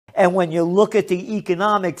And when you look at the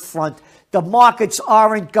economic front, the markets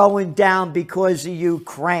aren't going down because of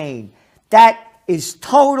Ukraine. That is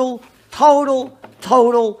total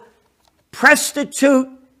prostitute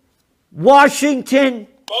Washington.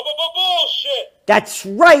 Bullshit. That's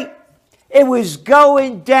right. It was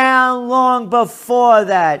going down long before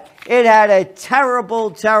that. It had a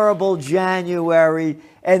terrible January,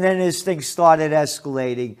 and then this thing started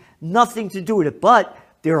escalating. Nothing to do with it, but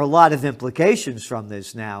there are a lot of implications from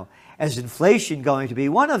this now. As inflation going to be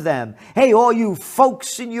one of them. Hey, all you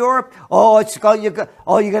folks in Europe, you're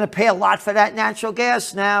going to pay a lot for that natural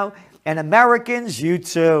gas now. And Americans, you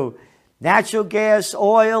too. Natural gas,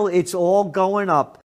 oil, it's all going up.